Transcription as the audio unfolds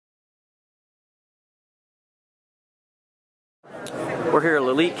We're here at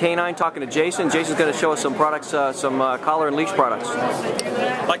Elite K-9 talking to Jason. Jason's going to show us some products, some collar and leash products.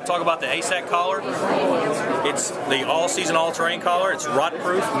 I'd like to talk about the ASAC collar. It's the all-season, all-terrain collar. It's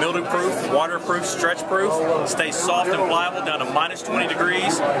rot-proof, mildew-proof, waterproof, stretch-proof. Stays soft and pliable down to -20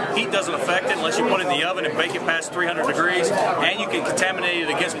 degrees. Heat doesn't affect it unless you put it in the oven and bake it past 300 degrees. And you can contaminate it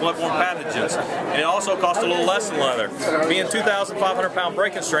against bloodborne pathogens. And it also costs a little less than leather. Being 2,500 pound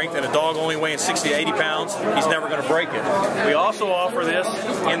breaking strength and a dog only weighing 60 to 80 pounds, he's never going to break it. We also offer this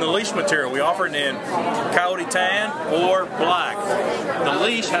in the leash material. We offer it in coyote tan or black. The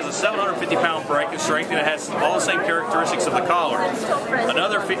leash has a 750 pound breaking strength and it has all the same characteristics of the collar.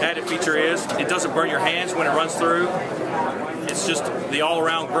 Another added feature is it doesn't burn your hands when it runs through. It's just the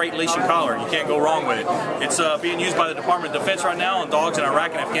all-around great leash and collar. You can't go wrong with it. It's being used by the Department of Defense right now on dogs in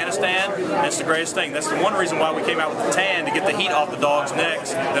Iraq and Afghanistan. And it's the greatest thing. That's the one reason why we came out with the tan, to get the heat off the dogs'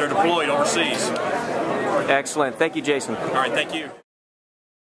 necks that are deployed overseas. Excellent. Thank you, Jason. All right, thank you.